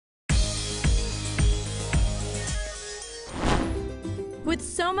With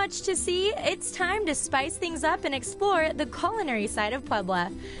so much to see, it's time to spice things up and explore the culinary side of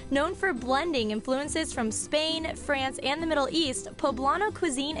Puebla. Known for blending influences from Spain, France, and the Middle East, Poblano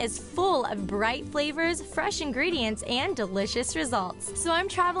cuisine is full of bright flavors, fresh ingredients, and delicious results. So I'm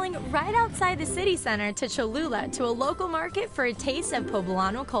traveling right outside the city center to Cholula to a local market for a taste of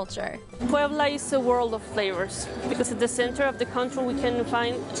Poblano culture. Puebla is a world of flavors because at the center of the country we can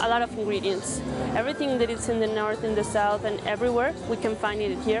find a lot of ingredients. Everything that is in the north, in the south, and everywhere we can find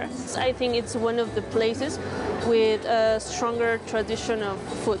it here. I think it's one of the places with a stronger tradition of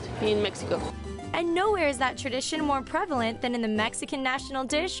food in Mexico. And nowhere is that tradition more prevalent than in the Mexican national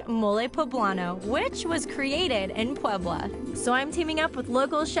dish, mole poblano, which was created in Puebla. So I'm teaming up with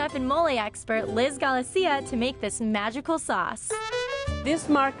local chef and mole expert Liz Galicia to make this magical sauce. This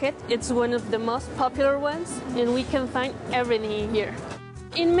market, it's one of the most popular ones, and we can find everything here.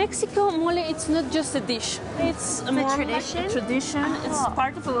 In Mexico, mole, it's not just a dish. It's more tradition? Like a tradition. Oh. It's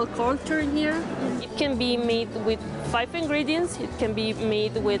part of our culture here. It can be made with 5 ingredients. It can be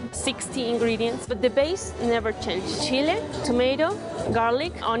made with 60 ingredients. But the base never changes. Chile, tomato,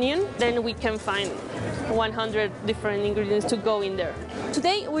 garlic, onion. Then we can find 100 different ingredients to go in there.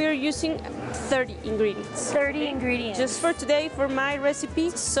 Today, we are using 30 ingredients. 30 ingredients. Just for today, for my recipe.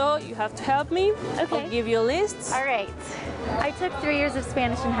 So you have to help me. Okay. I'll give you a list. All right. I took 3 years of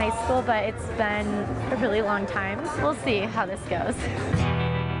Spanish in high school, but it's been a really long time. We'll see how this goes.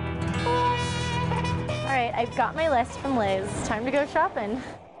 All right, I've got my list from Liz. Time to go shopping.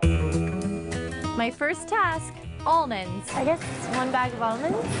 My first task, almonds. I guess 1 bag of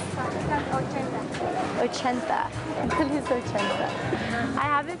almonds? 80. 80. What is 80? I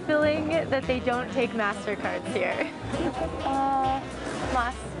have a feeling that they don't take MasterCards here.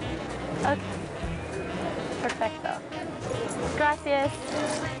 Más. Okay. Perfecto. Gracias.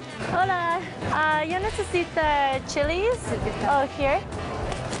 Hola. Yo necesito chilies. Oh, here.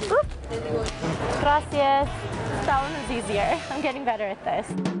 Oop. Gracias. That one was easier. I'm getting better at this.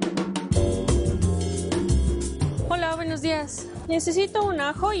 Hola, buenos días. Necesito un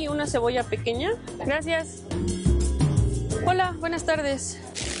ajo y una cebolla pequeña. Gracias. Hola, buenas tardes.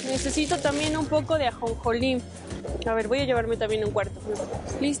 Necesito también un poco de ajonjolí. A ver, voy a llevarme también un cuarto.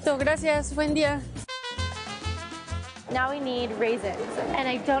 Listo, gracias. Buen día. Now we need raisins. And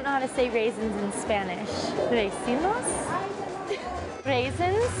I don't know how to say raisins in Spanish. Raisinos?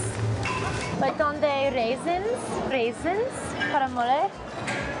 Raisins? But donde hay raisins? Raisins? Para mole?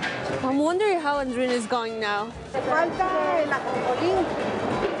 I'm wondering how Audrina is going now. Falta el ajonjolí,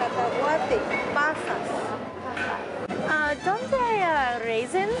 cacahuate, pasas. ¿Dónde hay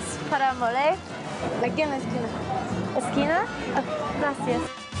raisins para mole? Aquí en la esquina. Esquina? Oh, gracias.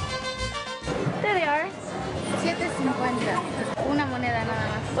 There they are. 7.50. Una moneda nada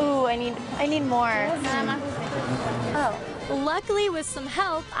más. Ooh, I need more. Nada más. Oh. Luckily, with some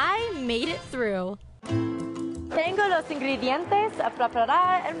help, I made it through. Tengo los ingredientes a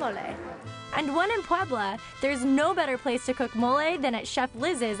preparar el mole. And when in Puebla, there's no better place to cook mole than at Chef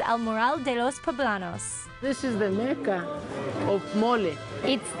Liz's El Moral de los Poblanos. This is the mecca of mole.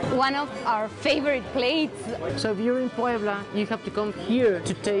 It's one of our favorite plates. So if you're in Puebla, you have to come here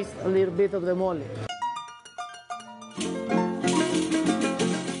to taste a little bit of the mole.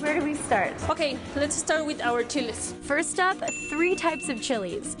 Where do we start? Okay, let's start with our chiles. First up, 3 types of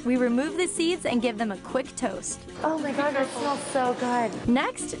chilies. We remove the seeds and give them a quick toast. Oh my god, that smells so good.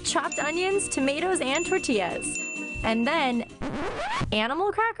 Next, chopped onions, tomatoes, and tortillas. And then,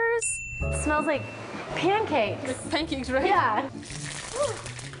 animal crackers? Smells like pancakes. Pancakes, right? Yeah.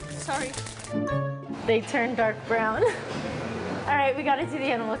 Sorry. They turn dark brown. All right, we gotta do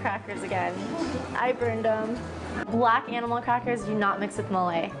the animal crackers again. I burned them. Black animal crackers do not mix with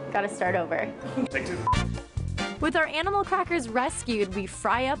mole. Gotta start over. With our animal crackers rescued, we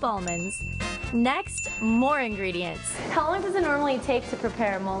fry up almonds. Next, more ingredients. How long does it normally take to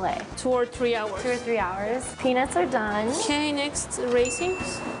prepare mole? 2 or 3 hours. 2 or 3 hours. Peanuts are done. Okay, next,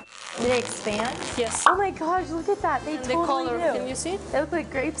 raisins. Do they expand? Yes. Oh my gosh, look at that. They And totally the color, do. can you see? They look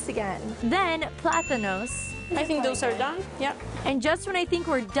like grapes again. Then, plátanos. I think those are done. Yeah. And just when I think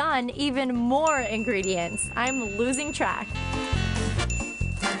we're done, even more ingredients. I'm losing track.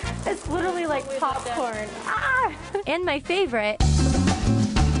 It's literally like popcorn. Ah! And my favorite.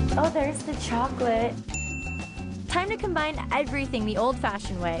 Oh, there's the chocolate. Time to combine everything the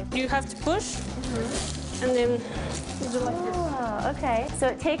old-fashioned way. You have to push, and then do like this. Oh, okay. So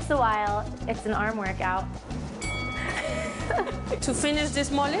it takes a while. It's an arm workout. To finish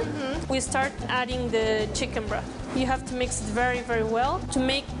this mole, we start adding the chicken broth. You have to mix it very, very well to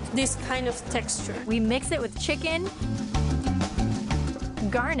make this kind of texture. We mix it with chicken,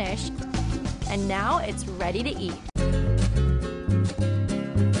 garnish, and now it's ready to eat.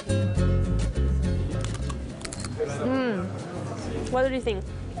 What do you think?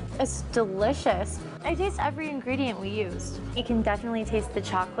 It's delicious. I taste every ingredient we used. You can definitely taste the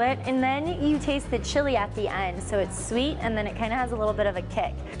chocolate, and then you taste the chili at the end. So it's sweet, and then it kind of has a little bit of a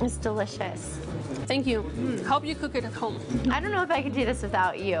kick. It's delicious. Thank you. Hope you cook it at home. I don't know if I could do this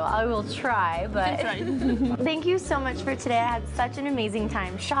without you. I will try, but thank you so much for today. I had such an amazing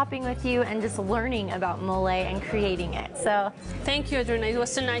time shopping with you and just learning about mole and creating it. So thank you, Audrina. It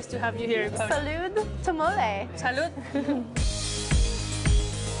was so nice to have you here. salud to mole. Salud.